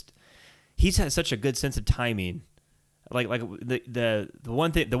he's had such a good sense of timing. Like the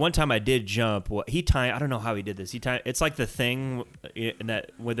one time I did jump, I don't know how he did this. It's like the thing in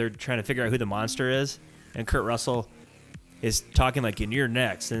that where they're trying to figure out who the monster is, and Kurt Russell is talking like, "And you're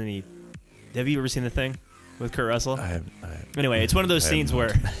next," and then have you ever seen the thing with Kurt Russell? I have. Anyway, it's one of those scenes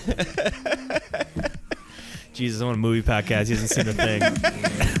where Jesus, I'm on a movie podcast. He hasn't seen the thing.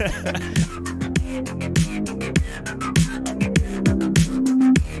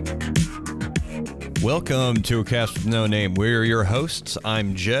 Welcome to A Cast with No Name. We're your hosts.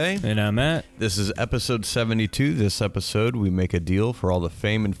 I'm Jay. And I'm Matt. This is episode 72. This episode, we make a deal for all the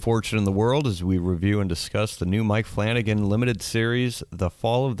fame and fortune in the world as we review and discuss the new Mike Flanagan limited series, The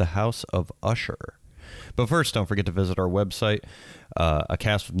Fall of the House of Usher. But first, don't forget to visit our website,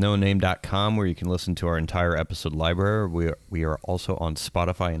 acastwithnoname.com, where you can listen to our entire episode library. We are also on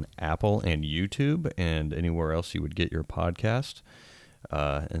Spotify and Apple and YouTube and anywhere else you would get your podcast.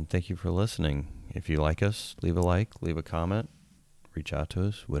 And thank you for listening. If you like us, leave a like, leave a comment, reach out to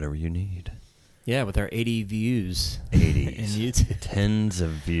us, whatever you need. Yeah, with our 80 views. 80s. in YouTube. Tens of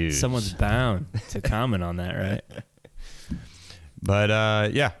views. Someone's bound to comment on that, right?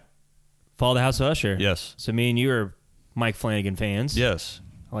 But, yeah. Fall of the House of Usher. Yes. So me and you are Mike Flanagan fans. Yes.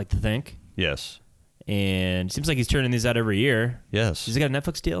 I like to think. Yes. And it seems like he's turning these out every year. Yes. Has he got a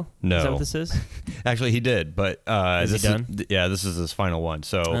Netflix deal? No. Is that what this is? Actually, he did, but is he done? This is his final one.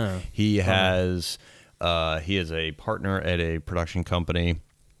 So he is a partner at a production company,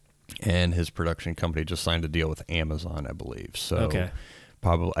 and his production company just signed a deal with Amazon, I believe. So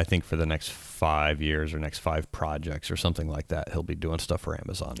probably, I think for the next 5 years or next 5 projects or something like that, he'll be doing stuff for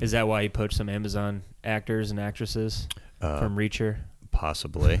Amazon. Is that why he poached some Amazon actors and actresses from Reacher?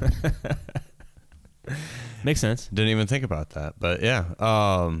 Possibly. Makes sense. Didn't even think about that, but yeah.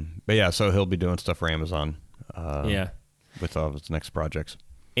 So he'll be doing stuff for Amazon. With all of his next projects.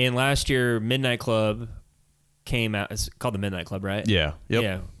 And last year, Midnight Club came out. It's called the Midnight Club, right? Yeah. Yep.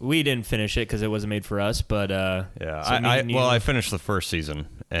 Yeah. We didn't finish it because it wasn't made for us, but yeah. So I finished the first season,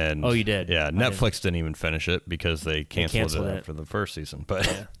 and you did. Yeah. Netflix didn't even finish it because they canceled it after the first season.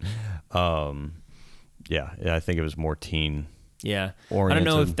 But yeah, I think it was more teen. Yeah. Oriented. I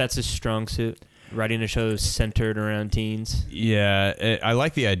don't know if that's a strong suit. Writing a show centered around teens. Yeah, I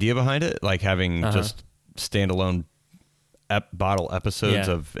like the idea behind it, like having just standalone bottle episodes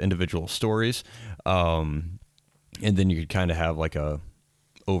of individual stories, and then you could kind of have like a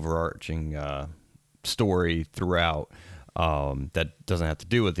overarching story throughout that doesn't have to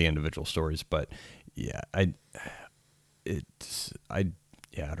do with the individual stories. But yeah, I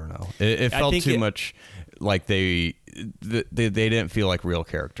don't know. It felt too much like they didn't feel like real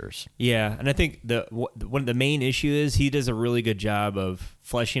characters. Yeah, and I think one of the main issue is he does a really good job of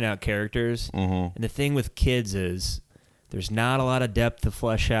fleshing out characters. Mm-hmm. And the thing with kids is there's not a lot of depth to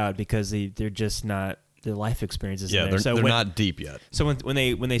flesh out because they're just not, their life experiences. Yeah, they're not deep yet. So when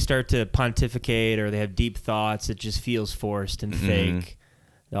they start to pontificate or they have deep thoughts, it just feels forced and fake.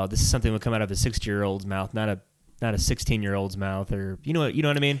 Oh, this is something that would come out of a 60-year-old's mouth, not a 16-year-old's mouth, or you know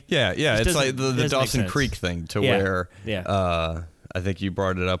what I mean? Yeah. It's like the Dawson Creek thing where I think you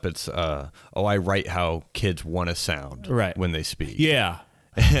brought it up. It's I write how kids want to sound when they speak. Yeah,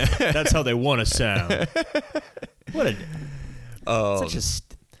 that's how they want to sound. What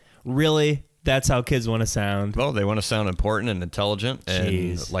really? That's how kids want to sound. Well, they want to sound important and intelligent,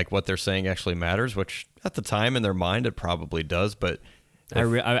 and like what they're saying actually matters. Which at the time in their mind it probably does, but I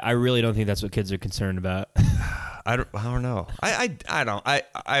really don't think that's what kids are concerned about. I don't know.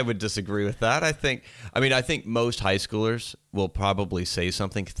 I would disagree with that. I think most high schoolers will probably say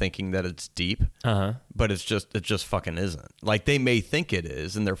something thinking that it's deep, but it just fucking isn't. Like they may think it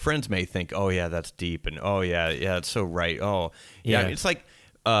is, and their friends may think, oh yeah, that's deep, and oh yeah, it's so right. Oh yeah, it's like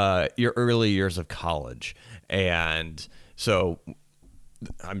your early years of college, and so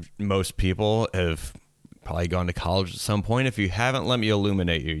most people have probably gone to college at some point. If you haven't, let me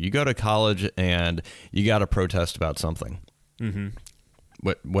illuminate you. You go to college and you got to protest about something. Mm-hmm.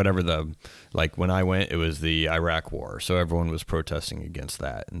 Whatever like when I went, it was the Iraq War. So everyone was protesting against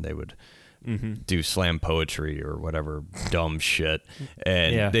that, and they would do slam poetry or whatever dumb shit.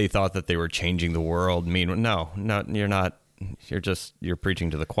 And they thought that they were changing the world. No, you're not. You're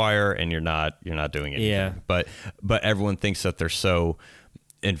preaching to the choir, and you're not doing anything. Yeah. But everyone thinks that they're so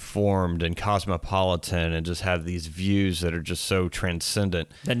informed and cosmopolitan and just have these views that are just so transcendent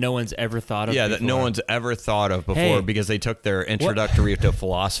that no one's ever thought of. Yeah, that no one's ever thought of before because they took their introductory to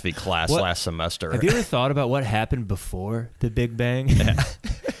philosophy class last semester. Have you ever thought about what happened before the Big Bang? Yeah.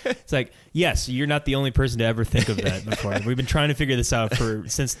 It's like, yes, you're not the only person to ever think of that before. We've been trying to figure this out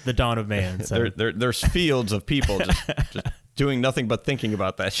since the dawn of man. So. There's fields of people doing nothing but thinking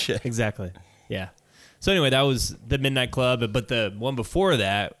about that shit. Exactly. Yeah. So anyway, that was the Midnight Club, but the one before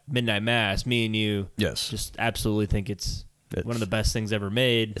that, Midnight Mass, me and you just absolutely think it's one of the best things ever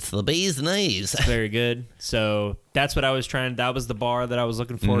made. It's the bee's knees. It's very good. So that's what I was that was the bar that I was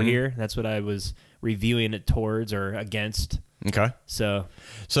looking for here. That's what I was reviewing it towards or against. Okay. So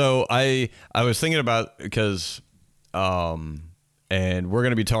I was thinking about, because and we're going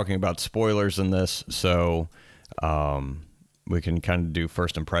to be talking about spoilers in this, so we can kind of do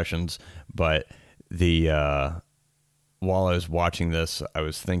first impressions, but while I was watching this, I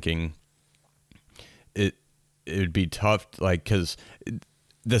was thinking it would be tough, like, because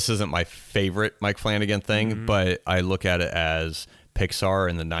this isn't my favorite Mike Flanagan thing, but I look at it as Pixar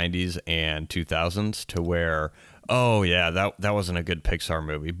in the 90s and 2000s, to where, oh yeah, that wasn't a good Pixar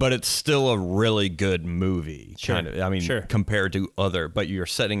movie, but it's still a really good movie. Sure. Kind of, I mean, compared to other, but you're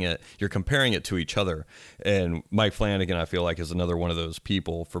comparing it to each other. And Mike Flanagan, I feel like, is another one of those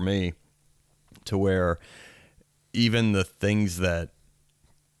people for me, to where even the things that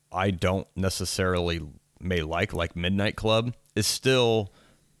I don't necessarily may like Midnight Club, is still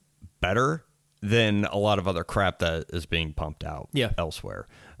better than a lot of other crap that is being pumped out elsewhere.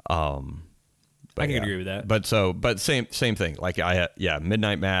 I can agree with that. But same thing. Like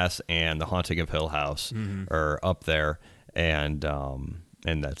Midnight Mass and The Haunting of Hill House are up there, and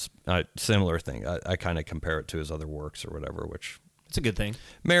that's a similar thing. I kind of compare it to his other works or whatever, which it's a good thing.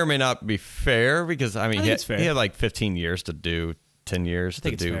 May or may not be fair, because I mean, he had like 15 years to do. 10 years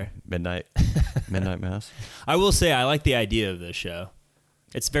to do Midnight Mass. I will say I like the idea of this show.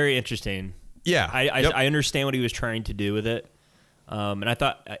 It's very interesting. Yeah. I understand what he was trying to do with it. And I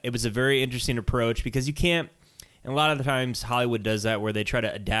thought it was a very interesting approach, because you can't, and a lot of the times Hollywood does that, where they try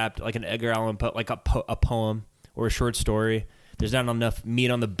to adapt like an Edgar Allan Poe, like a poem or a short story. There's not enough meat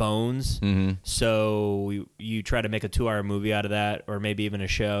on the bones, so you try to make a 2-hour movie out of that, or maybe even a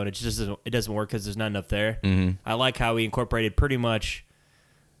show, and it doesn't work because there's not enough there. I like how he incorporated pretty much,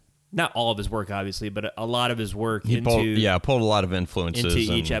 not all of his work obviously, but a lot of his work pulled a lot of influences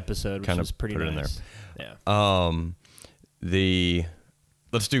into each episode, which was pretty nice. In there. Yeah.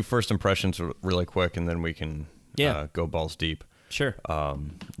 Let's do first impressions really quick, and then we can go balls deep. Sure.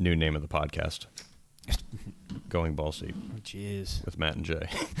 New name of the podcast. Going Balls Deep. Oh, jeez. With Matt and Jay.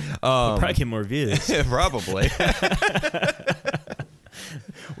 We'll probably get more views. Probably.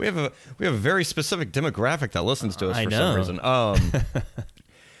 we have a very specific demographic that listens to us for some reason.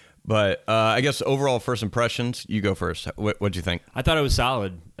 But I guess overall first impressions, you go first. What'd you think? I thought it was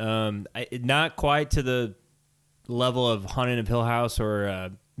solid. Not quite to the level of Haunting of Hill House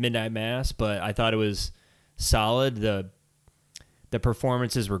or Midnight Mass, but I thought it was solid. The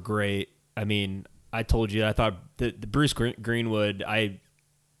performances were great. I mean, I told you, I thought the Bruce Greenwood, I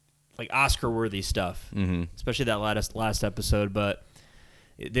like Oscar-worthy stuff, especially that last episode. But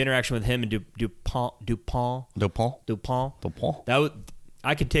the interaction with him and Dupont,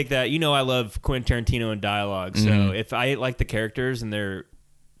 I could take that. You know, I love Quentin Tarantino and dialogue. So if I like the characters and the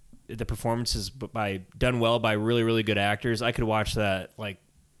performances done well by really, really good actors, I could watch that like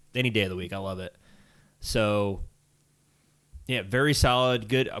any day of the week. I love it. So. Yeah, very solid,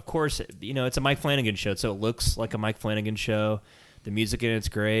 good. Of course, you know, it's a Mike Flanagan show, so it looks like a Mike Flanagan show. The music in it's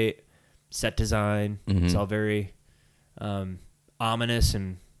great. Set design, it's all very ominous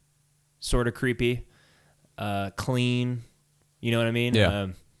and sort of creepy. Clean, you know what I mean? Yeah.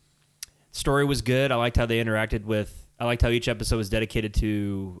 Story was good. I liked how they interacted with. I liked how each episode was dedicated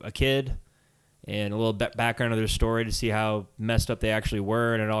to a kid and a little background of their story to see how messed up they actually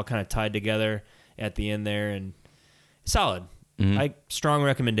were, and it all kind of tied together at the end there. And solid. Strong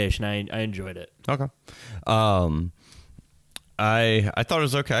recommendation. I enjoyed it. Okay. I thought it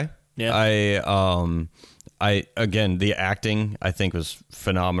was okay. Yeah. I again, the acting I think was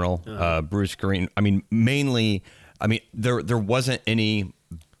phenomenal. Bruce Green. I mean, mainly. I mean, there wasn't any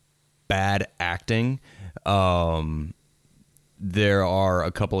bad acting. There are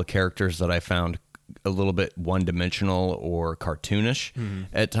a couple of characters that I found a little bit one-dimensional or cartoonish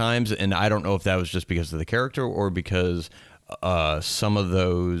at times, and I don't know if that was just because of the character or because some of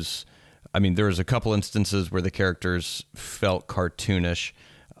those. I mean, there was a couple instances where the characters felt cartoonish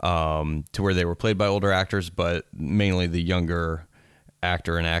to where they were played by older actors, but mainly the younger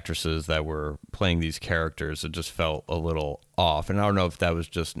actor and actresses that were playing these characters, it just felt a little off. And I don't know if that was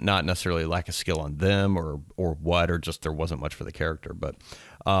just not necessarily lack of skill on them or what, or just there wasn't much for the character. But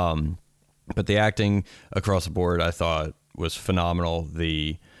the acting across the board, I thought, was phenomenal.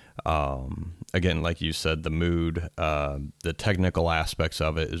 The again, like you said, the mood, the technical aspects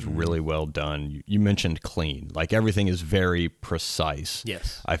of it is really well done. You mentioned clean, like everything is very precise.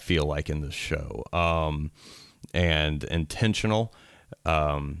 Yes, I feel like in this show. and intentional.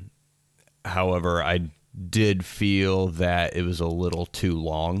 However, I did feel that it was a little too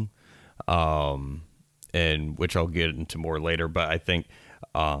long, and which I'll get into more later. But I think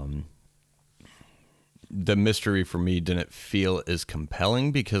the mystery for me didn't feel as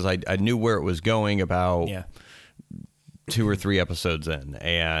compelling because I knew where it was going about 2 or 3 episodes in,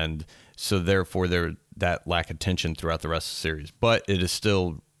 and so therefore that lack of tension throughout the rest of the series. But it is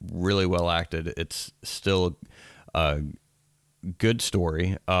still really well acted. It's still a good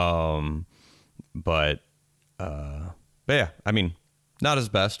story. But yeah, I mean, not his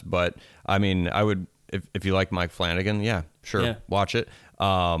best, but I mean, I would, if you like Mike Flanagan, yeah, sure, watch it.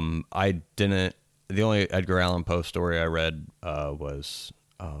 The only Edgar Allan Poe story I read was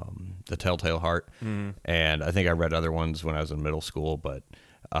The Telltale Heart, and I think I read other ones when I was in middle school, but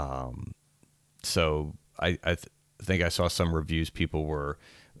so I think I saw some reviews, people were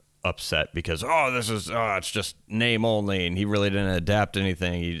upset because it's just name only, and he really didn't adapt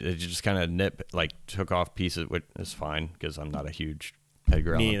anything. He just kind of took off pieces, which is fine because I'm not a huge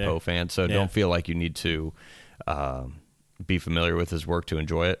Edgar Allan Poe fan, so don't feel like you need to be familiar with his work to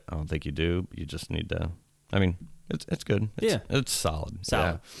enjoy it. I don't think you do. You just need to. I mean, it's good. It's solid.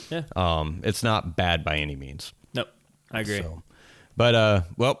 Yeah. It's not bad by any means. Nope, I agree. So, but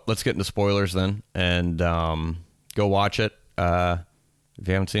well, let's get into spoilers then, and go watch it. If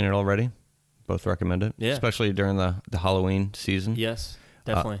you haven't seen it already, both recommend it. Yeah. Especially during the Halloween season. Yes,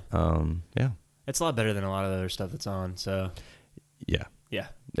 definitely. Yeah. It's a lot better than a lot of the other stuff that's on, so. Yeah. Yeah.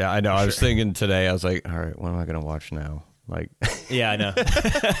 Yeah, I know. I was thinking today, I was like, all right, what am I going to watch now? Like. Yeah, I know.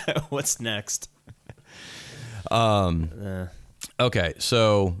 What's next? Okay,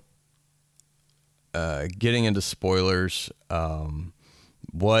 so getting into spoilers,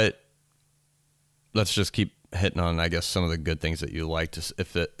 let's just keep hitting on, I guess, some of the good things that you liked,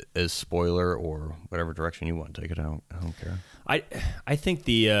 if it is spoiler or whatever direction you want to take it. I don't care. I think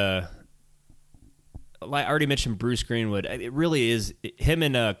I already mentioned Bruce Greenwood. It really is him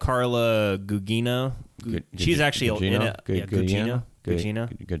and Carla Gugino. She's actually in it. Gugino.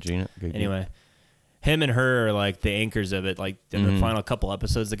 Anyway, him and her are like the anchors of it. Like in the final couple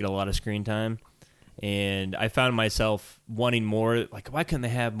episodes, they get a lot of screen time, and I found myself wanting more. Like, why couldn't they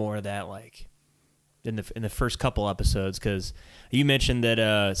have more of that? Like. In the first couple episodes, because you mentioned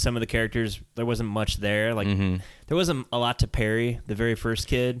that some of the characters, there wasn't much there. Like there wasn't a lot to Perry, the very first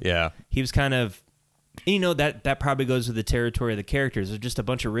kid. Yeah, he was kind of, that probably goes with the territory of the characters. There's just a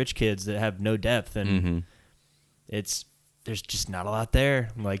bunch of rich kids that have no depth, and there's just not a lot there.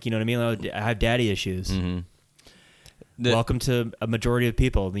 Like, you know what I mean? I have daddy issues. Welcome to a majority of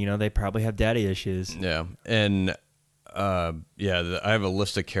people. They probably have daddy issues. Yeah, and I have a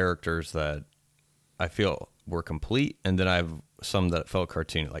list of characters that I feel were complete, and then I have some that felt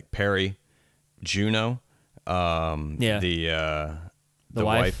cartoony, like Perry, Juno, the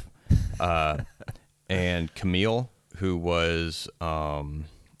wife, and Camille, who was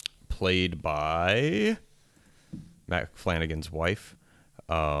played by Matt Flanagan's wife,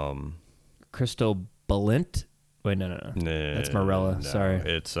 Crystal Balint. Wait, no, that's Morella. No, sorry,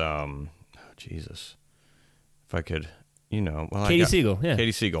 it's Jesus. If I could. Katie Siegel. Yeah,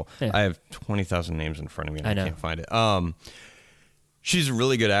 Katie Siegel. Yeah. I have 20,000 names in front of me, and I know. can't find it. She's a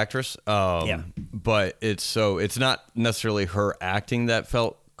really good actress. But it's not necessarily her acting that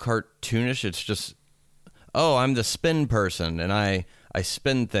felt cartoonish. It's just, I'm the spin person, and I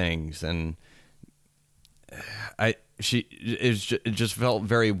spin things, and it just felt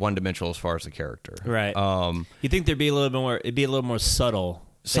very one dimensional as far as the character. Right. You think it'd be a little more subtle.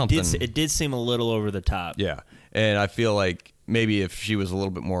 Something. It did seem a little over the top. Yeah. And I feel like maybe if she was a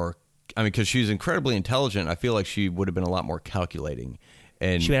little bit more, because she's incredibly intelligent, I feel like she would have been a lot more calculating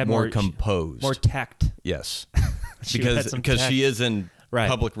and more composed. More tact. Yes. because she is in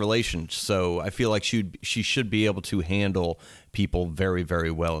public relations. So I feel like she should be able to handle people very,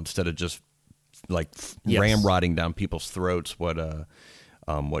 very well instead of just like ramrodding down people's throats what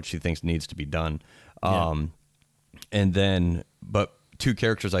she thinks needs to be done. And then, but two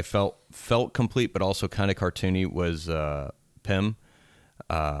characters I felt complete, but also kind of cartoony was Pym.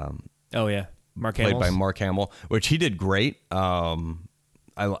 Mark played Hamill's? by Mark Hamill, which he did great.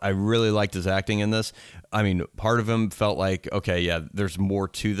 I really liked his acting in this. I mean, part of him felt like, there's more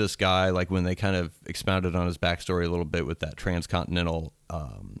to this guy. Like when they kind of expounded on his backstory a little bit with that transcontinental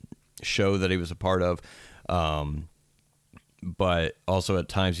show that he was a part of. But also at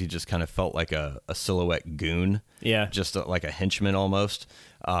times he just kind of felt like a silhouette goon. Yeah. Just like a henchman almost,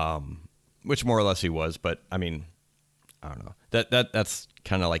 which more or less he was. But I mean, I don't know. That's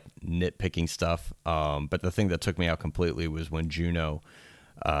kind of like nitpicking stuff. But the thing that took me out completely was when Juno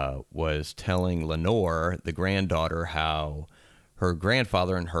was telling Lenore, the granddaughter, how her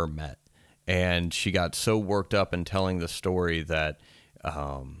grandfather and her met. And she got so worked up in telling the story that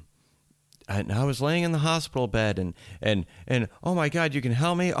and I was laying in the hospital bed and oh my God, you can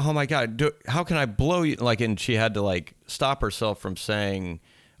help me? Oh my God, how can I blow you? Like, and she had to like stop herself from saying,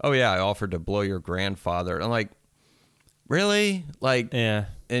 oh yeah, I offered to blow your grandfather. And I'm like, really? Like, yeah.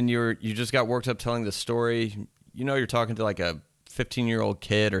 And you just got worked up telling the story. You know, you're talking to like a 15-year-old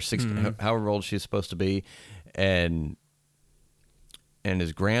kid or 16, however old she's supposed to be, and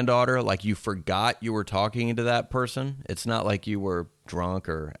his granddaughter, like you forgot you were talking to that person. It's not like you were drunk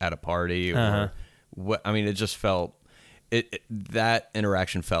or at a party or what. I mean, it just felt that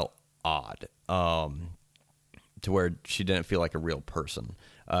interaction felt odd, to where she didn't feel like a real person.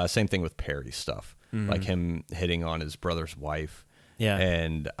 Same thing with Perry's stuff, like him hitting on his brother's wife. Yeah,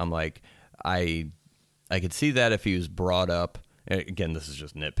 and I'm like, I could see that if he was brought up. Again, this is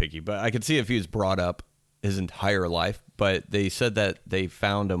just nitpicky, but I could see if he was brought up his entire life, but they said that they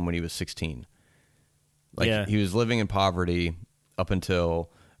found him when he was 16. Like he was living in poverty up until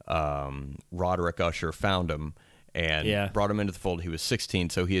Roderick Usher found him and brought him into the fold. He was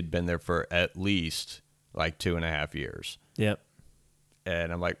 16, so he had been there for at least like 2.5 years. Yep.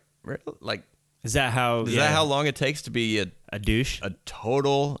 And I'm like, really? Like, is that how long it takes to be a douche, a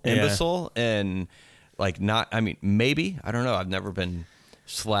total imbecile, and like not? I mean, maybe, I don't know. I've never been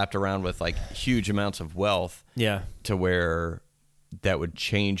slapped around with like huge amounts of wealth to where that would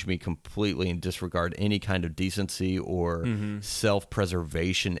change me completely and disregard any kind of decency or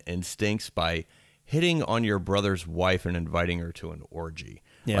self-preservation instincts by hitting on your brother's wife and inviting her to an orgy.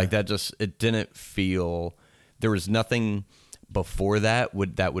 Like that it didn't feel, there was nothing before that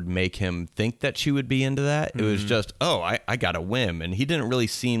would make him think that she would be into that. It was just, I got a whim. And he didn't really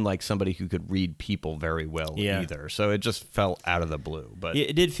seem like somebody who could read people very well either. So it just felt out of the blue. But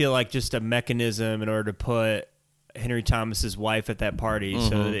it did feel like just a mechanism in order to put Henry Thomas's wife at that party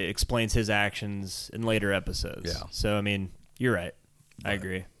so that it explains his actions in later episodes. Yeah. So, I mean, you're right. I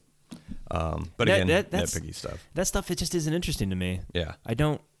agree. But again, that's nitpicky stuff. That stuff, it just isn't interesting to me. Yeah. I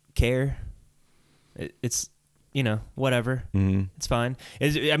don't care. It's, whatever. It's fine.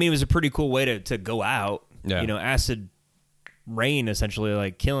 I mean, it was a pretty cool way to go out. Yeah. Acid rain, essentially,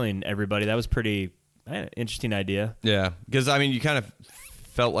 like killing everybody. That was pretty interesting idea. Yeah. Because, I mean, you kind of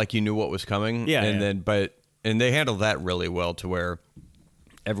felt like you knew what was coming. Yeah. And they handled that really well to where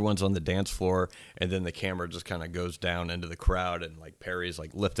everyone's on the dance floor and then the camera just kind of goes down into the crowd and like Perry's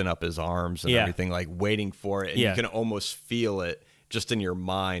like lifting up his arms and everything, like waiting for it. And you can almost feel it just in your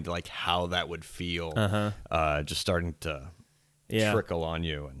mind, like how that would feel, just starting to trickle on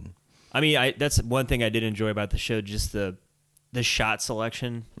you. And I mean, that's one thing I did enjoy about the show. Just the shot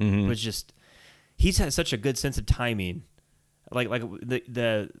selection was just, he's had such a good sense of timing. Like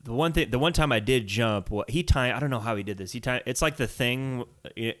the one time I did jump, I don't know how he did this. It's like the thing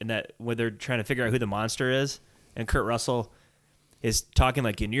in that when they're trying to figure out who the monster is, and Kurt Russell is talking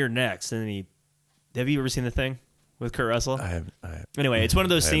like, "And you're next." And then have you ever seen The Thing with Kurt Russell? I have. Anyway, it's one of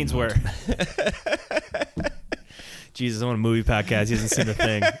those scenes where, Jesus, I'm on a movie podcast. He hasn't seen The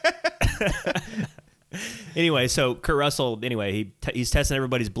Thing. Anyway, so Kurt Russell, he's testing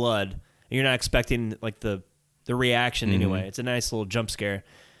everybody's blood, and you're not expecting like the reaction anyway. It's a nice little jump scare.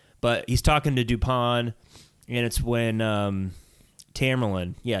 But he's talking to Dupont, and it's when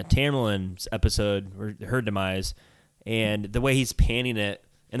Tamerlane's episode, or her demise, and the way he's panning it,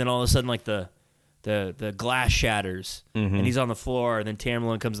 and then all of a sudden like the glass shatters, and he's on the floor, and then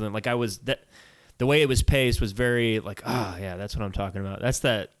Tamerlane comes in. Like the way it was paced was very like, that's what I'm talking about. That's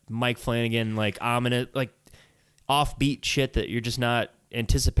that Mike Flanagan, like ominous, like offbeat shit that you're just not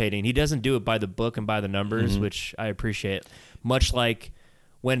anticipating. He doesn't do it by the book and by the numbers, which I appreciate. Much like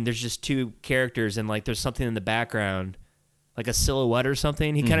when there's just two characters and like there's something in the background, like a silhouette or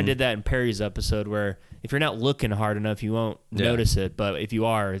something. He kind of did that in Perry's episode, where if you're not looking hard enough, you won't notice it. But if you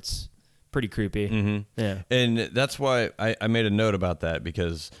are, it's pretty creepy. Yeah. And that's why I made a note about that,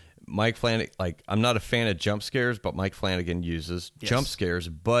 because Mike Flanagan, like, I'm not a fan of jump scares, but Mike Flanagan uses jump scares,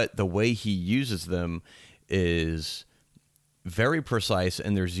 but the way he uses them is very precise,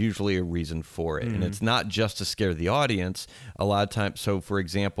 and there's usually a reason for it. And it's not just to scare the audience. A lot of times, so for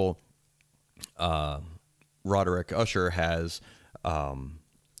example, Roderick Usher has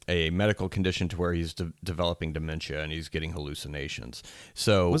a medical condition to where he's developing dementia and he's getting hallucinations.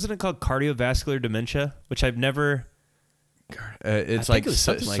 So wasn't it called cardiovascular dementia, which I've never... it's like it was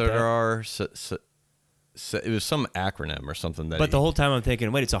some acronym or something that. But the whole time I'm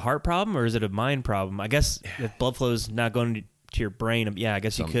thinking, wait, it's a heart problem or is it a mind problem? I guess if blood flow is not going to your brain, I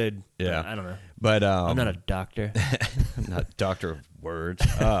guess you could. Yeah, I don't know. But I'm not a doctor. I'm not a doctor of words.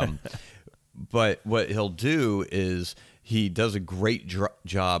 But what he'll do is he does a great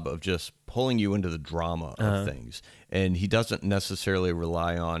job of just pulling you into the drama of things. And he doesn't necessarily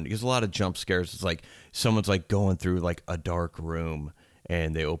rely on, because a lot of jump scares, it's like someone's like going through like a dark room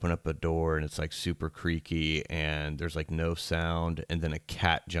and they open up a door and it's like super creaky and there's like no sound. And then a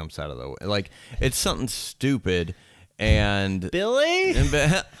cat jumps out of the way. Like it's something stupid. And Billy?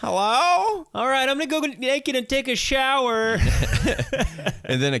 Hello? All right, I'm going to go naked and take a shower.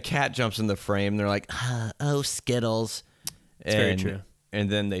 And then a cat jumps in the frame. And they're like, oh, Skittles. It's very true. And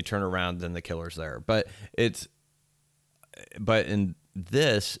then they turn around, then the killer's there. But in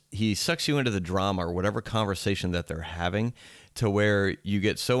this, he sucks you into the drama or whatever conversation that they're having to where you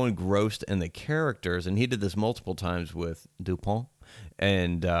get so engrossed in the characters. And he did this multiple times with Dupont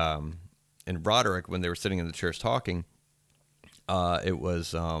and Roderick when they were sitting in the chairs talking. It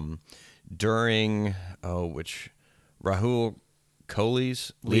was during Rahul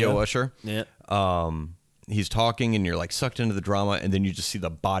Kohli's Leo Usher. Yeah. He's talking and you're like sucked into the drama, and then you just see the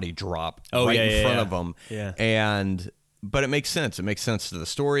body drop in front of him. Yeah. But it makes sense. It makes sense to the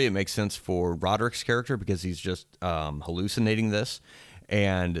story. It makes sense for Roderick's character because he's just hallucinating this.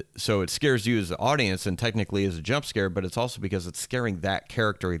 And so it scares you as the audience and technically as a jump scare, but it's also because it's scaring that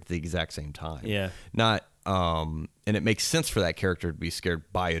character at the exact same time. Yeah. And it makes sense for that character to be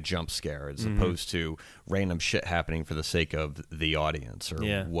scared by a jump scare as opposed to random shit happening for the sake of the audience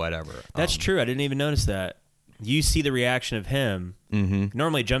or whatever. That's true. I didn't even notice that. You see the reaction of him. Mm-hmm.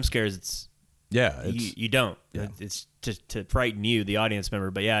 Normally jump scares, you don't. Yeah. It's to frighten you, the audience member.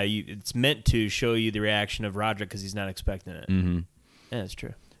 But yeah, it's meant to show you the reaction of Roderick because he's not expecting it. Mm-hmm. Yeah, that's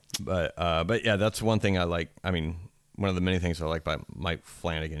true. But yeah, that's one thing I like. I mean, one of the many things I like about Mike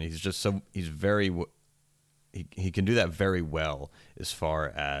Flanagan. He's just he's very, he can do that very well as far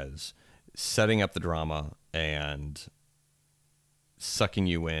as setting up the drama and sucking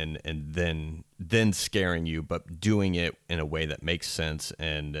you in and then scaring you, but doing it in a way that makes sense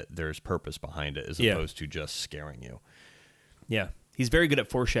and there's purpose behind it as opposed to just scaring you. Yeah. He's very good at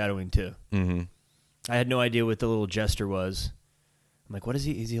foreshadowing too. Mm-hmm. I had no idea what the little jester was. I'm like, what is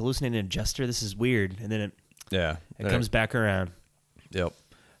he? Is he hallucinating a jester? This is weird. And then it comes back around. Yep.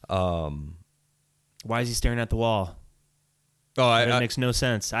 Why is he staring at the wall? Oh, that makes no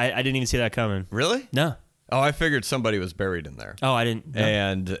sense. I didn't even see that coming. Really? No. Oh, I figured somebody was buried in there. Oh, I didn't. No.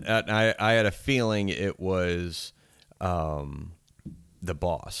 And I had a feeling it was the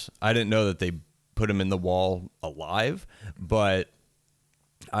boss. I didn't know that they put him in the wall alive, but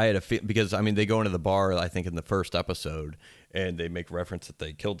I had a feeling because, I mean, they go into the bar, I think, in the first episode, and they make reference that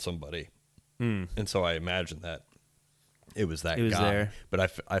they killed somebody. And so I imagined that it was that guy. There. But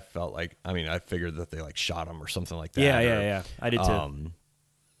I felt like, I mean, I figured that they like shot him or something like that. Yeah. I did too.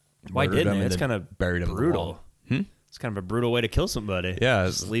 Why didn't they? It's kind of buried him brutal. It's kind of a brutal way to kill somebody. Yeah.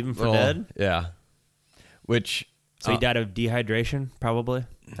 Just leave him for dead. Yeah. Which... So he died of dehydration, probably?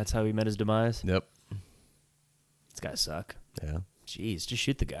 That's how he met his demise? Yep. This guy suck. Yeah. Jeez, just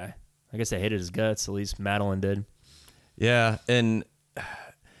shoot the guy. I guess they hated his guts, at least Madeline did. Yeah, and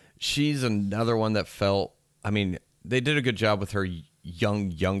she's another one that felt... I mean, they did a good job with her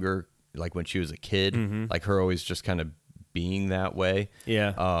younger, like when she was a kid. Mm-hmm. Like her always just kind of being that way.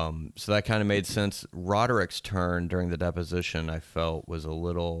 Yeah. So that kind of made sense. Roderick's turn during the deposition, I felt, was a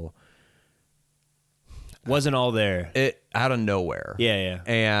little... Wasn't all there. It out of nowhere. Yeah.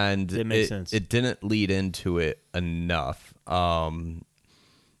 And it makes sense. It didn't lead into it enough. I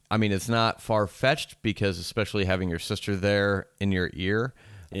mean, it's not far-fetched because especially having your sister there in your ear.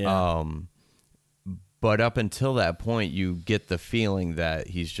 Yeah. But up until that point, you get the feeling that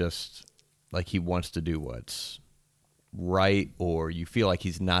he's just like he wants to do what's right, or you feel like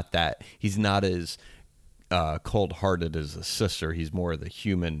he's not as cold-hearted as a sister. He's more of the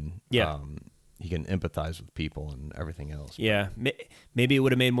human. Yeah. He can empathize with people and everything else. Yeah. Maybe it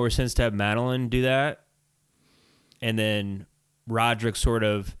would have made more sense to have Madeline do that, and then Roderick sort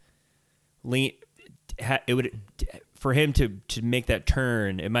of for him to make that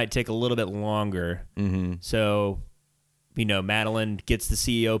turn, it might take a little bit longer. Mm-hmm. So, Madeline gets the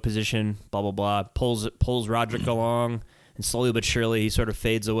CEO position, blah, blah, blah, pulls Roderick along, and slowly but surely he sort of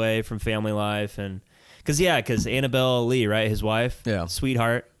fades away from family life. And because Annabelle Lee, right, his wife,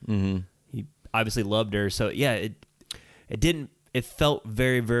 sweetheart, he obviously loved her. So, yeah, it felt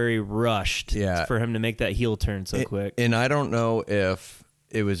very, very rushed for him to make that heel turn so quick. And I don't know if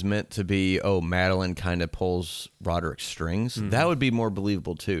it was meant to be, Madeline kind of pulls Roderick's strings. Mm-hmm. That would be more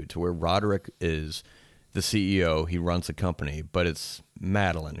believable, too, to where Roderick is the CEO, he runs the company, but it's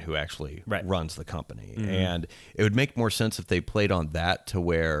Madeline who actually runs the company. Mm-hmm. And it would make more sense if they played on that to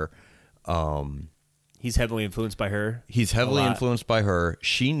where he's heavily influenced by her. He's heavily influenced by her.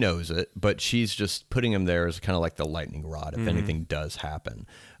 She knows it, but she's just putting him there as kind of like the lightning rod if anything does happen.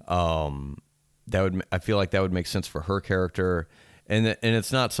 I feel like that would make sense for her character. And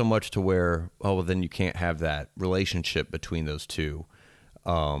it's not so much to where, oh, well, then you can't have that relationship between those two.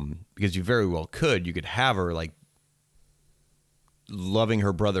 Because you very well could. You could have her, like, loving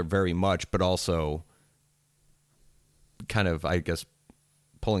her brother very much, but also kind of, I guess,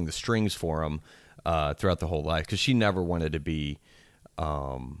 pulling the strings for him throughout the whole life. Because she never wanted to be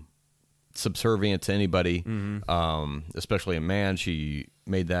subservient to anybody, especially a man. She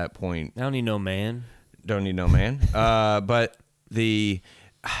made that point. I don't need no man. Don't need no man. But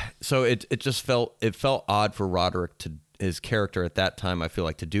so it just felt odd for Roderick to his character at that time. I feel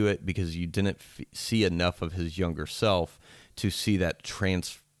like to do it because you didn't see enough of his younger self to see that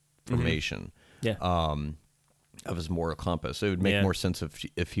transformation. Of his moral compass. It would make more sense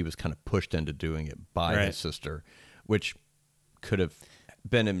if he was kind of pushed into doing it by his sister, which could have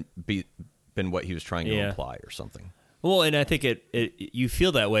been what he was trying to imply or something. Well, and I think you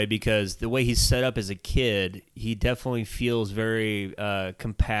feel that way because the way he's set up as a kid, he definitely feels very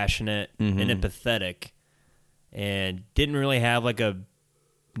compassionate and empathetic, and didn't really have like a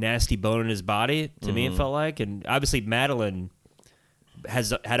nasty bone in his body. To me, it felt like, and obviously Madeline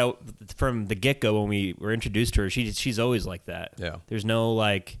has had from the get go when we were introduced to her. She's always like that. Yeah, there's no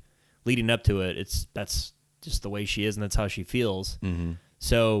like leading up to it. That's just the way she is, and that's how she feels.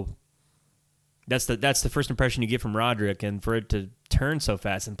 So. That's the first impression you get from Roderick, and for it to turn so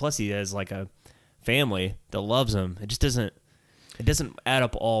fast, and plus he has like a family that loves him. It just doesn't add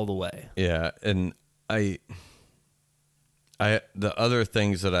up all the way. Yeah, and the other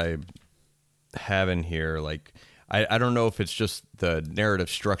things that I have in here, like I don't know if it's just the narrative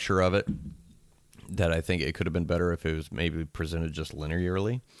structure of it that I think it could have been better if it was maybe presented just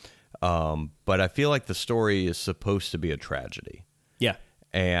linearly. But I feel like the story is supposed to be a tragedy. Yeah.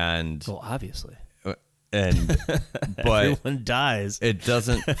 And well, obviously, but everyone dies. It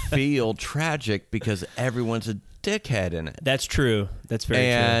doesn't feel tragic because everyone's a dickhead in it. That's true. That's very true.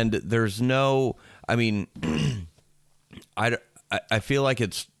 And there's no. I mean, I feel like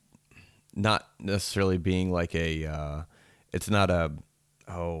it's not necessarily being like a. It's not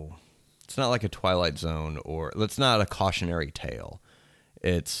like a Twilight Zone, or it's not a cautionary tale.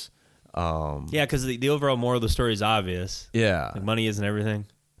 It's. Because the overall moral of the story is obvious. Yeah, like money isn't everything.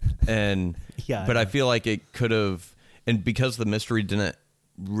 And but I feel like it could have, and because the mystery didn't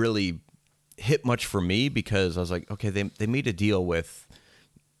really hit much for me, because I was like, okay, they made a deal with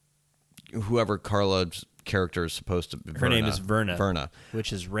whoever Carla's character is supposed to be. Her name is Verna. Verna,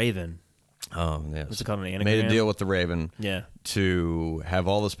 which is Raven. Oh, yes. What's it called? An anagram? Made a deal with the Raven. Yeah. To have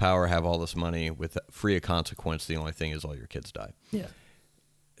all this power, have all this money, with free of consequence. The only thing is all your kids die. Yeah.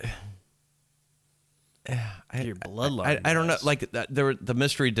 Your bloodline. I don't know. Like the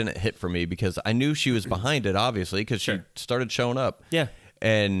mystery didn't hit for me because I knew she was behind it, obviously, because she started showing up. Yeah.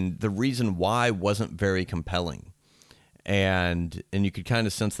 And the reason why wasn't very compelling, and you could kind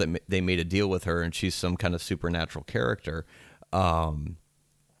of sense that they made a deal with her, and she's some kind of supernatural character. So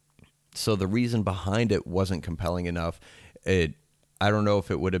the reason behind it wasn't compelling enough. I don't know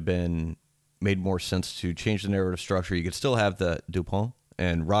if it would have been made more sense to change the narrative structure. You could still have the Dupont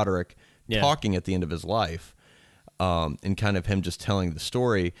and Roderick talking at the end of his life, and kind of him just telling the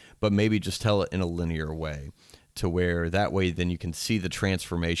story, but maybe just tell it in a linear way, to where that way then you can see the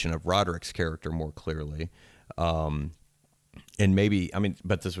transformation of Roderick's character more clearly. And maybe,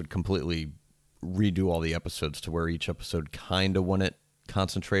 but this would completely redo all the episodes to where each episode kind of wouldn't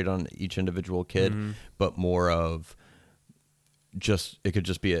concentrate on each individual kid, but more of it could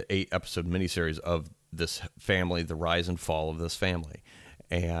just be an 8-episode miniseries of this family, the rise and fall of this family,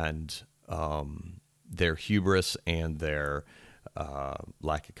 and their hubris and their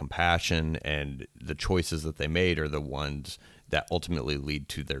lack of compassion, and the choices that they made are the ones that ultimately lead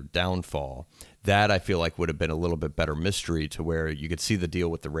to their downfall. That I feel like would have been a little bit better mystery, to where you could see the deal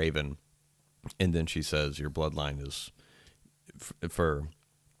with the Raven, and then she says your bloodline is for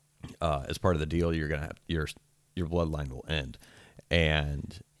as part of the deal, you're gonna have your bloodline will end,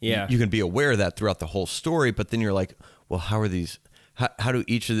 and you can be aware of that throughout the whole story. But then you're like, well, how are these? How do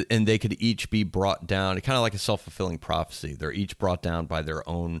and they could each be brought down, kind of like a self-fulfilling prophecy. They're each brought down by their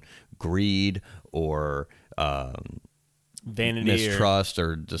own greed or vanity, mistrust,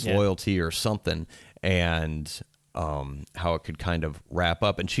 or disloyalty, or something, and how it could kind of wrap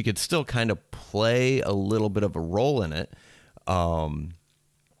up. And she could still kind of play a little bit of a role in it, and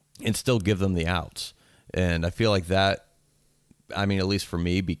still give them the outs. And I feel like that, at least for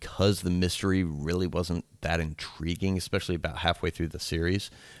me, because the mystery really wasn't that intriguing, especially about halfway through the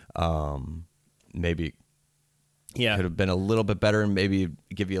series, maybe Yeah. could have been a little bit better and maybe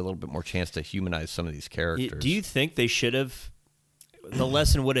give you a little bit more chance to humanize some of these characters. Do you think they should have? The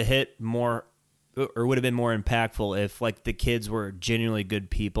lesson would have hit more, or would have been more impactful if like the kids were genuinely good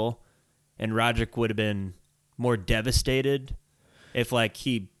people, and Roderick would have been more devastated if like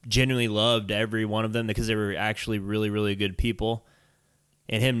he genuinely loved every one of them because they were actually really, really good people.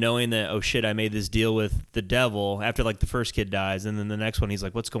 And him knowing that, oh shit, I made this deal with the devil after like the first kid dies, and then the next one he's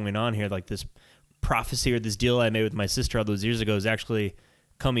like, what's going on here? Like this prophecy or this deal I made with my sister all those years ago is actually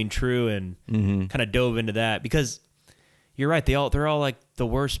coming true, and kind of dove into that because you're right, they're all like the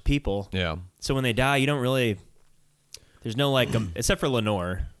worst people. Yeah. So when they die, you don't really. There's no like except for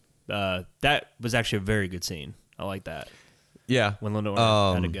Lenore. That was actually a very good scene. I like that. Yeah. When Lenore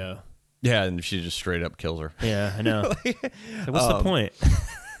had to go. Yeah, and she just straight up kills her. Yeah, I know. Like, what's the point?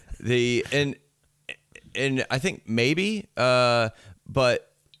 And I think maybe,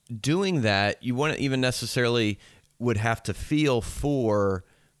 but doing that, you wouldn't even necessarily would have to feel for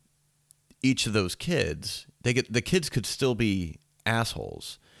each of those kids. The kids could still be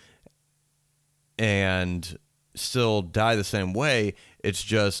assholes and still die the same way. It's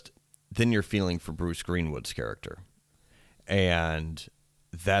just then you're feeling for Bruce Greenwood's character, and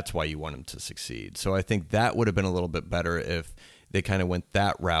that's why you want him to succeed. So I think that would have been a little bit better if they kind of went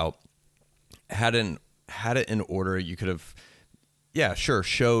that route. Had it in order, you could have, yeah, sure,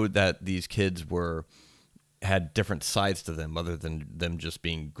 showed that these kids had different sides to them other than them just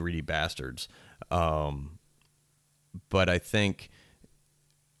being greedy bastards. But I think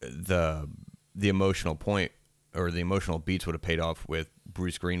the emotional point or the emotional beats would have paid off with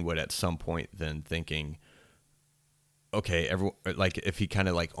Bruce Greenwood at some point then thinking, okay, like if he kind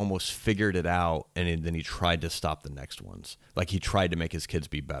of like almost figured it out and then he tried to stop the next ones. Like he tried to make his kids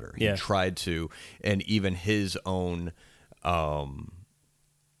be better. Yeah. He tried to, and even his own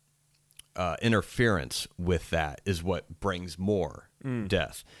interference with that is what brings more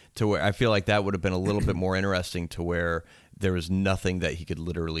death. To where I feel like that would have been a little bit more interesting, to where there was nothing that he could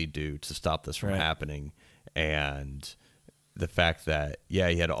literally do to stop this from happening. And the fact that, yeah,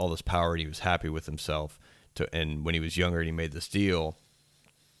 he had all this power and he was happy with himself. And when he was younger and he made this deal,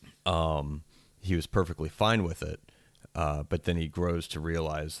 he was perfectly fine with it. But then he grows to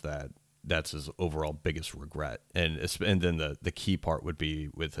realize that that's his overall biggest regret. And then the key part would be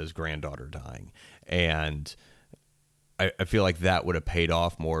with his granddaughter dying. And I feel like that would have paid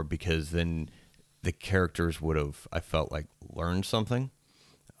off more, because then the characters would have, I felt like, learned something.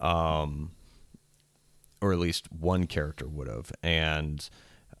 Or at least one character would have. And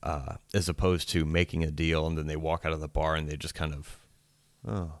as opposed to making a deal and then they walk out of the bar and they just kind of,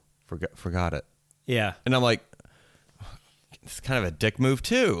 forgot it. Yeah. And I'm like, it's kind of a dick move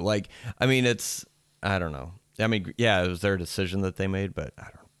too. Like, I mean, I don't know. I mean, yeah, it was their decision that they made, but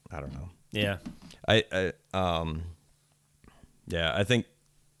I don't know. Yeah. I think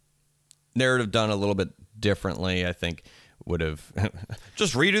narrative done a little bit differently, I think would have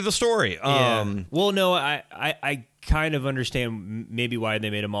just redo the story. Well, no, I kind of understand maybe why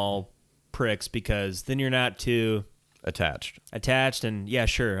they made them all pricks, because then you're not too attached, and yeah,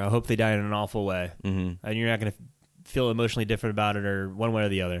 sure, I hope they die in an awful way, and you're not going to feel emotionally different about it or one way or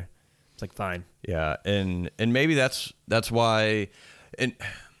the other. It's like, fine. Yeah, and maybe that's why, and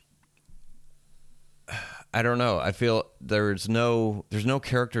I don't know. I feel there's no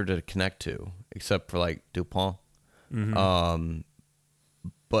character to connect to except for like Dupont.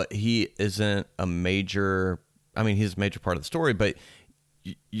 But he isn't a major. I mean, he's a major part of the story, but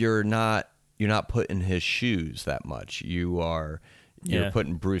you're not put in his shoes that much. You're put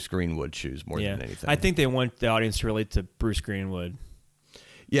in Bruce Greenwood's shoes more than anything. I think they want the audience to relate to Bruce Greenwood.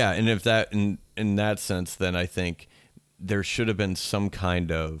 Yeah, and if that in that sense, then I think there should have been some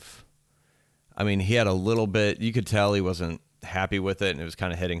kind of. I mean, he had a little bit. You could tell he wasn't happy with it, and it was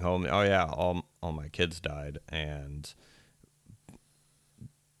kind of hitting home. Oh yeah, all my kids died,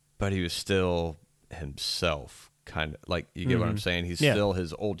 but he was still himself, kind of like, you get what I'm saying. He's still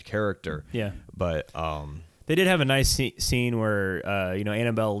his old character. Yeah, but they did have a nice scene where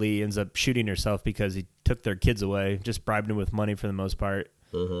Annabelle Lee ends up shooting herself because he took their kids away, just bribed them with money for the most part.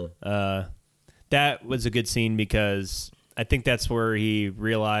 That was a good scene because I think that's where he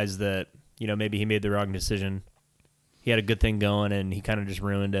realized that maybe he made the wrong decision. He had a good thing going and he kind of just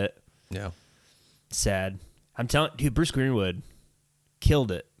ruined it. Yeah, sad. I'm telling dude, Bruce Greenwood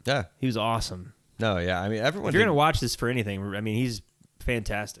killed it. Yeah, he was awesome. No, yeah, I mean, everyone. If you're gonna watch this for anything, I mean, he's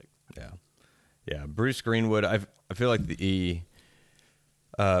fantastic. Yeah. Bruce Greenwood. I feel like the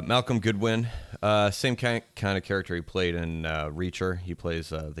Malcolm Goodwin, same kind of character he played in Reacher. He plays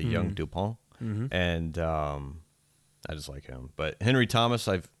the young Dupont, and I just like him. But Henry Thomas,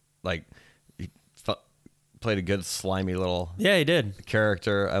 played a good slimy little Yeah, he did.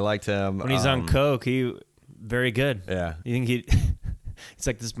 character. I liked him. When he's on coke, he very good. Yeah. You think he? He's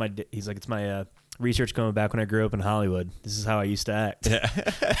like it's my research going back when I grew up in Hollywood. This is how I used to act.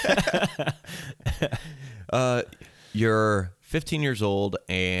 You're 15 years old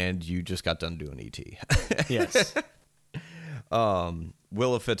and you just got done doing E.T. Yes.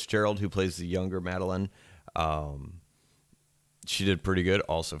 Willa Fitzgerald, who plays the younger Madeline, she did pretty good,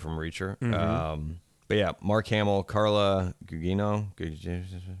 also from Reacher. Mm-hmm. But yeah, Mark Hamill, Carla Gugino.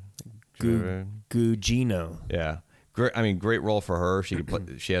 Gugino. Yeah. Great role for her. She could play,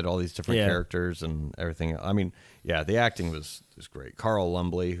 she had all these different characters and everything. I mean, yeah, the acting was great. Carl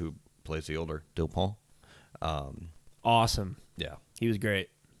Lumbly, who plays the older Dupont. Awesome. Yeah. He was great.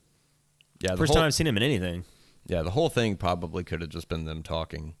 Yeah. First time I've seen him in anything. Yeah, the whole thing probably could have just been them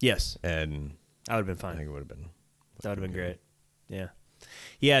talking. Yes. And that would have been fine. I think it would have been. That would have been great. Yeah.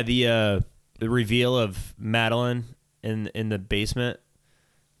 Yeah, the reveal of Madeline in the basement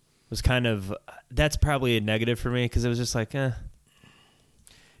was kind of, that's probably a negative for me because it was just like,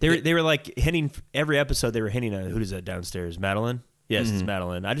 They were like hinting, every episode they were hinting at, who is that downstairs? Madeline? Yes, it's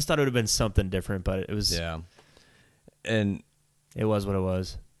Madeline. I just thought it would have been something different, but it was. Yeah. And it was what it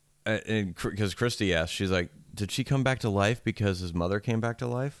was. And because Christy asked, she's like, did she come back to life because his mother came back to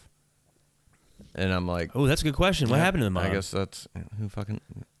life? And I'm like, oh, that's a good question. What happened to the mom? I guess that's who fucking.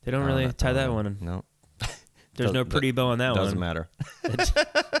 They don't really tie that one in. No. There's no pretty bow on that one. Doesn't matter.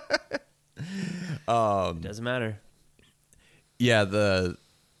 Doesn't matter. Yeah, the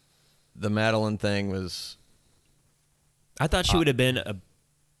Madeline thing was. I thought she would have been a.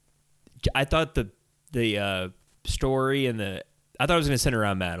 I thought the story and I thought it was going to center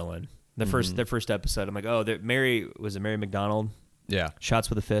around Madeline. The first episode, I'm like, oh, Mary McDonald? Yeah. Shots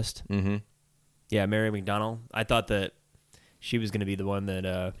with a fist. Mm-hmm. Yeah, Mary McDonald. I thought that she was going to be the one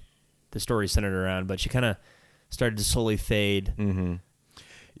that the story centered around, but she kind of started to slowly fade. Mm-hmm.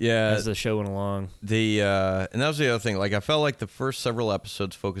 Yeah, as the show went along. And that was the other thing. Like, I felt like the first several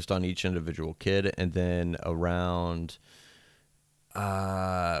episodes focused on each individual kid, and then around,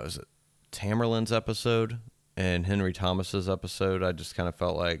 was it Tamerlane's episode and Henry Thomas's episode? I just kind of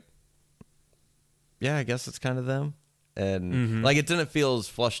felt like, yeah, I guess it's kind of them, and like it didn't feel as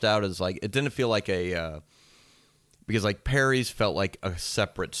flushed out as like it didn't feel like a because like Perry's felt like a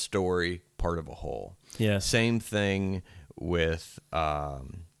separate story, part of a whole. Yeah. Same thing with Leo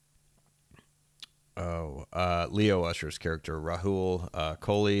Usher's character, Rahul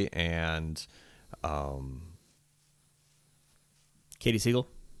Kohli, and Katie Siegel.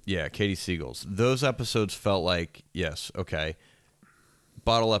 Yeah, Katie Siegel's. Those episodes felt like, yes, okay,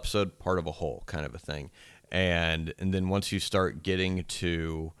 bottle episode, part of a whole kind of a thing. And then once you start getting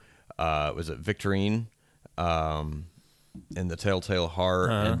to, was it Victorine in the Telltale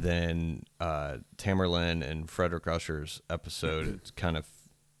Heart, and then Tamerlane and Frederick Usher's episode, it kind of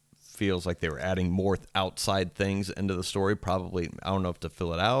feels like they were adding more outside things into the story. Probably, I don't know if to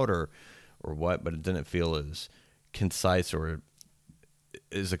fill it out or what, but it didn't feel as concise or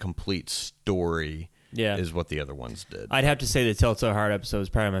is a complete story. Yeah, is what the other ones did. I'd have to say the Telltale Heart episode was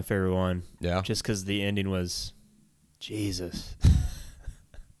probably my favorite one. Yeah, just because the ending was, Jesus,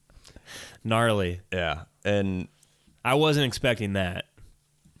 gnarly. Yeah, and I wasn't expecting that.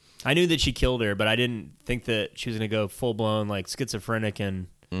 I knew that she killed her, but I didn't think that she was going to go full blown like schizophrenic and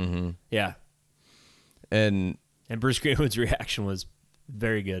yeah. And Bruce Greenwood's reaction was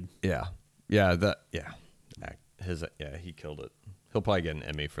very good. Yeah, he killed it. He'll probably get an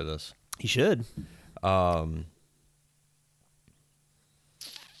Emmy for this. He should. But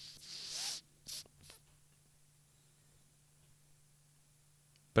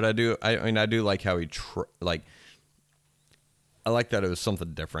I do like how he I like that it was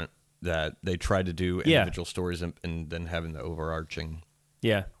something different, that they tried to do individual stories and then having the overarching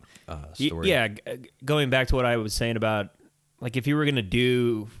story. Yeah, going back to what I was saying about, like, if you were going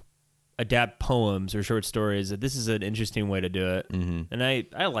to adapt poems or short stories, this is an interesting way to do it. And I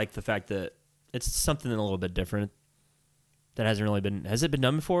like the fact that it's something a little bit different that hasn't really been, has it been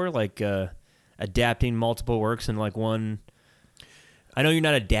done before? Like adapting multiple works in like one. I know you're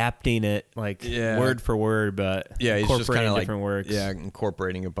not adapting it like word for word, but he's just kind of like different works. Yeah,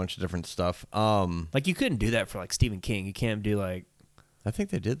 incorporating a bunch of different stuff. Like you couldn't do that for like Stephen King. You can't do like, I think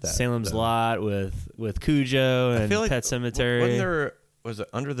they did that. Salem's Lot with Cujo and Pet Sematary. Was it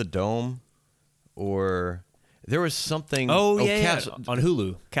Under the Dome, or there was something? On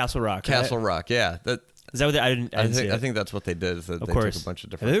Hulu, Castle Rock. Castle Rock, yeah. Is that what I think that's what they did. Is that they took a bunch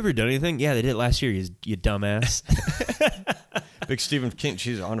of different. Have they ever done anything? Yeah, they did it last year. You dumbass. Big Stephen King.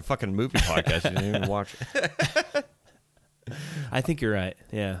 She's on a fucking movie podcast. You didn't even watch it. I think you're right.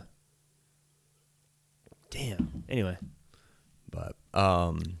 Yeah. Damn. Anyway. But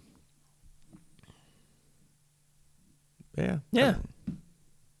yeah. Yeah.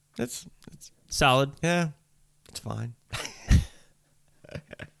 It's Solid. yeah, it's fine.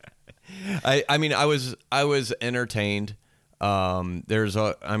 I mean I was entertained. There's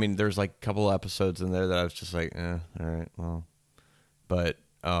like a couple episodes in there that I was just like, all right, well, but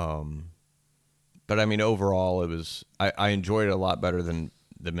I mean overall it was I enjoyed it a lot better than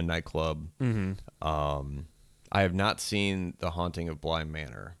the Midnight Club. Mm-hmm. I have not seen The Haunting of Bly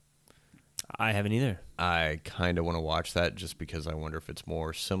Manor. I haven't either. I kind of want to watch that just because I wonder if it's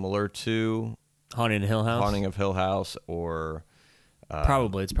more similar to Haunting of Hill House? Haunting of Hill House or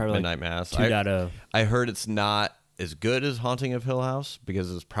Probably. It's probably Midnight like Mass. 2.0. I heard it's not as good as Haunting of Hill House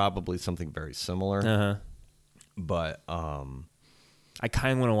because it's probably something very similar. Uh-huh. But I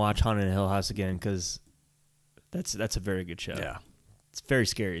kind of want to watch Haunted Hill House again because that's a very good show. yeah, It's very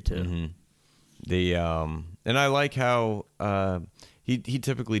scary too. mm-hmm. And I like how he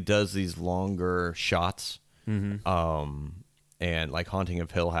typically does these longer shots. Mm-hmm. And like Haunting of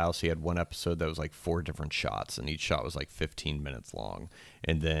Hill House, he had one episode that was like 4 different shots, and each shot was like 15 minutes long.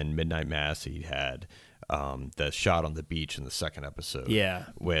 And then Midnight Mass, he had the shot on the beach in the second episode. Yeah.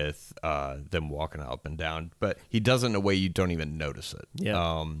 With them walking up and down, but he does it in a way you don't even notice it.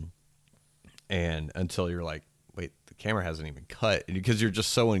 Yeah. And until you're like, wait, the camera hasn't even cut, because you're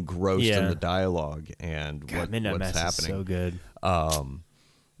just so engrossed in the dialogue and Midnight what's Mass happening. Is so good.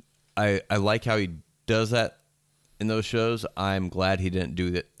 I like how he does that in those shows. I'm glad he didn't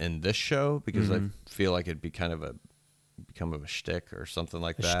do that in this show because I feel like it'd be become a shtick or something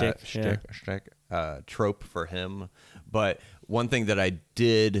like that. Shtick, trope for him. But one thing that I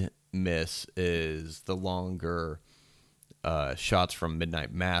did miss is the longer shots from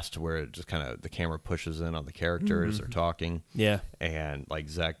Midnight Mass, to where it just kind of the camera pushes in on the characters they're talking. Yeah. And like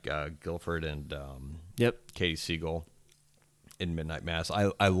Zach Gilford and Katie Siegel in Midnight Mass.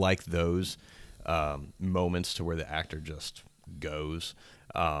 I like those moments to where the actor just goes.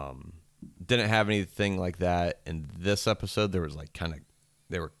 Didn't have anything like that in this episode. There was like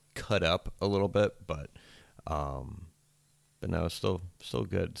they were cut up a little bit, but no, it's still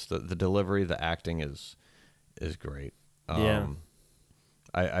good. The delivery, the acting is great.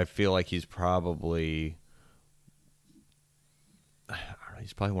 I feel like he's probably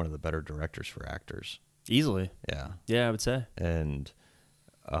one of the better directors for actors. Easily. Yeah, I would say. And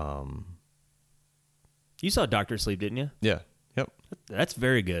you saw Doctor Sleep, didn't you? yeah, yep. That's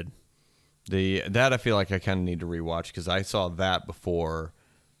very good. That I feel like I kind of need to rewatch because I saw that before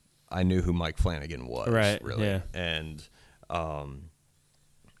I knew who Mike Flanagan was. Right. Really. Yeah. And I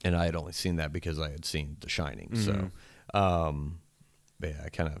had only seen that because I had seen The Shining. Mm-hmm. So, but yeah, I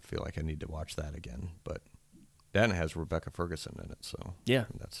kind of feel like I need to watch that again. But that has Rebecca Ferguson in it, so yeah,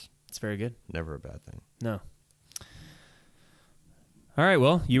 it's very good. Never a bad thing. No. All right.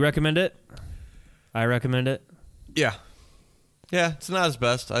 Well, you recommend it? I recommend it. Yeah. Yeah, it's not his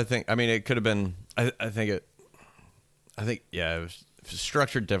best. I think. I mean, it could have been. I think. Yeah, it was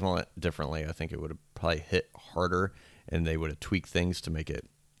structured differently. I think it would have probably hit harder, and they would have tweaked things to make it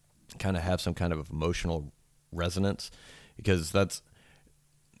kind of have some kind of emotional resonance. Because that's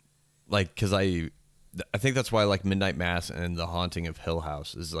I think that's why I like Midnight Mass and The Haunting of Hill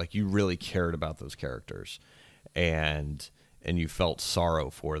House is like you really cared about those characters, and you felt sorrow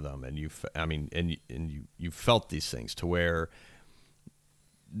for them, and you felt these things to where.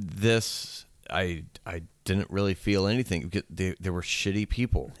 This I didn't really feel anything because they were shitty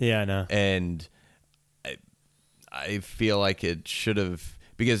people. Yeah, I know. And I feel like it should have,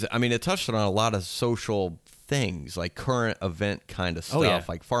 because I mean it touched on a lot of social things like current event kind of stuff,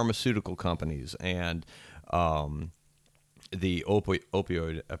 like pharmaceutical companies and the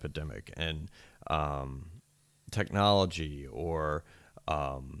opioid epidemic and technology or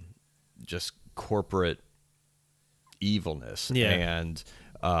just corporate evilness.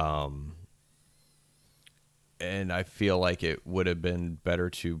 And I feel like it would have been better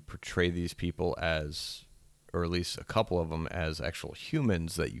to portray these people as, or at least a couple of them, as actual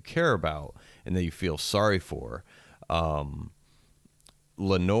humans that you care about and that you feel sorry for.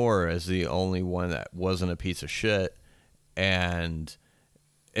 Lenore is the only one that wasn't a piece of shit, and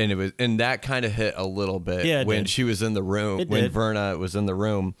that kind of hit a little bit when she was in the room, when Verna was in the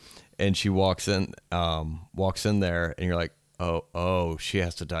room, and she walks in there, and you're like, oh, she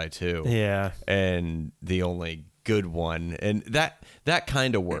has to die too. Yeah. And the only good one. And that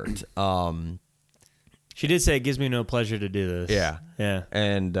kind of worked. She did say it gives me no pleasure to do this. Yeah. Yeah.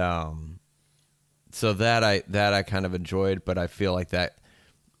 And so that I kind of enjoyed, but I feel like that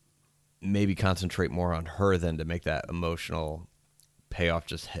maybe concentrate more on her than to make that emotional payoff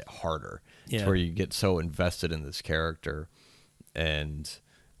just hit harder. It's where you get so invested in this character, and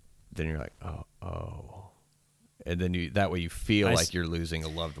then you're like, oh. And then that way you feel like you're losing a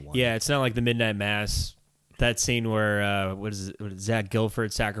loved one. Yeah, it's not like the Midnight Mass. That scene where Zach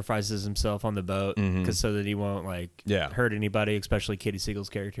Gilford sacrifices himself on the boat so that he won't hurt anybody, especially Katie Siegel's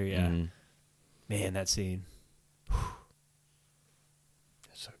character. Yeah, man, that scene.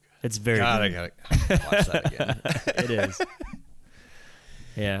 It's so good. It's very good. I gotta watch that again. It is.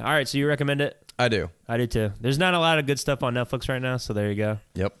 Yeah. All right. So you recommend it? I do. I do too. There's not a lot of good stuff on Netflix right now, so there you go.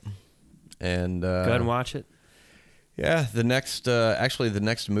 Yep. And go ahead and watch it. Yeah, the next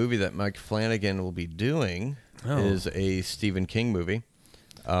movie that Mike Flanagan will be doing is a Stephen King movie.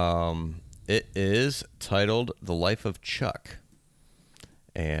 It is titled The Life of Chuck,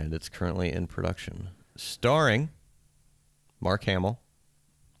 and it's currently in production, starring Mark Hamill,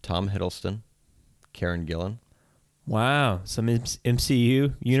 Tom Hiddleston, Karen Gillan. Wow, some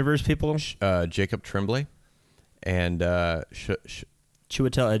MCU universe people. Jacob Tremblay, and Chiwetel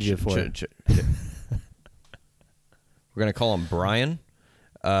Ejiofor. We're going to call him Brian.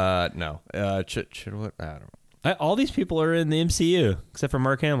 No. What? I don't know. All these people are in the MCU, except for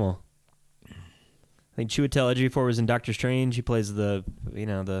Mark Hamill. I think Chiwetel Ejiofor was in Doctor Strange. He plays the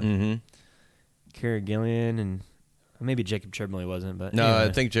Cara Gillian, and maybe Jacob Tremblay wasn't. But no, anyway.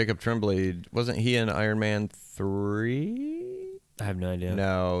 I think Jacob Tremblay, wasn't he in Iron Man 3? I have no idea.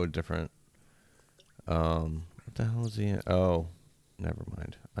 No, different. What the hell is he in? Oh, never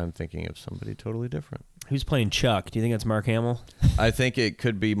mind. I'm thinking of somebody totally different. Who's playing Chuck? Do you think that's Mark Hamill? I think it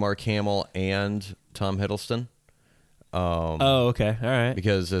could be Mark Hamill and Tom Hiddleston. Okay. All right.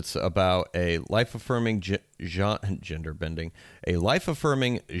 Because it's about a life-affirming gender-bending, a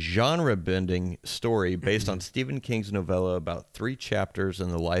life-affirming, genre-bending story based on Stephen King's novella about 3 chapters in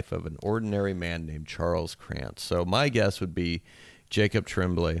the life of an ordinary man named Charles Krantz. So my guess would be Jacob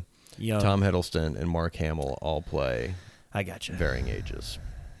Tremblay, Tom Hiddleston, and Mark Hamill all play. I gotcha. Varying ages.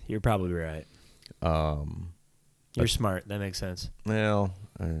 You're probably right. You're smart. That makes sense. Well,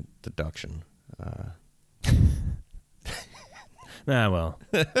 deduction. Well,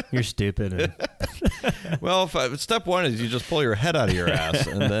 you're stupid. And well, step one is you just pull your head out of your ass,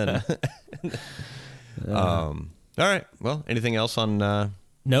 and then. All right. Well, anything else on?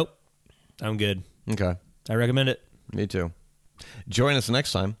 Nope. I'm good. Okay. I recommend it. Me too. Join us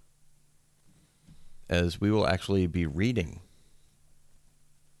next time, as we will actually be reading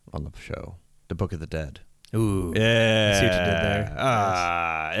on the show the Book of the Dead. Ooh. Yeah. I see what you did there.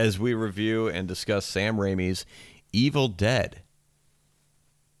 As we review and discuss Sam Raimi's Evil Dead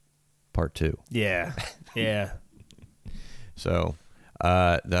Part 2. Yeah. Yeah. So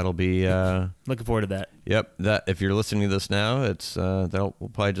that'll be looking forward to that. Yep. That if you're listening to this now, it's we'll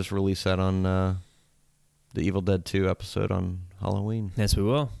probably just release that on the Evil Dead 2 episode on Halloween. Yes, we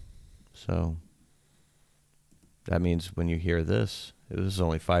will. So that means when you hear this, it was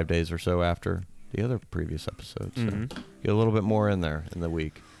only 5 days or so after the other previous episodes. So get a little bit more in there in the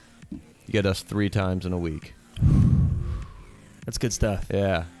week. You get us 3 times in a week. That's good stuff.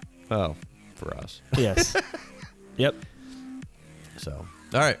 Yeah. Well, for us. Yes. Yep. So,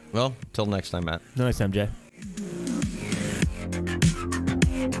 all right. Well, till next time, Matt. Till next time, Jay.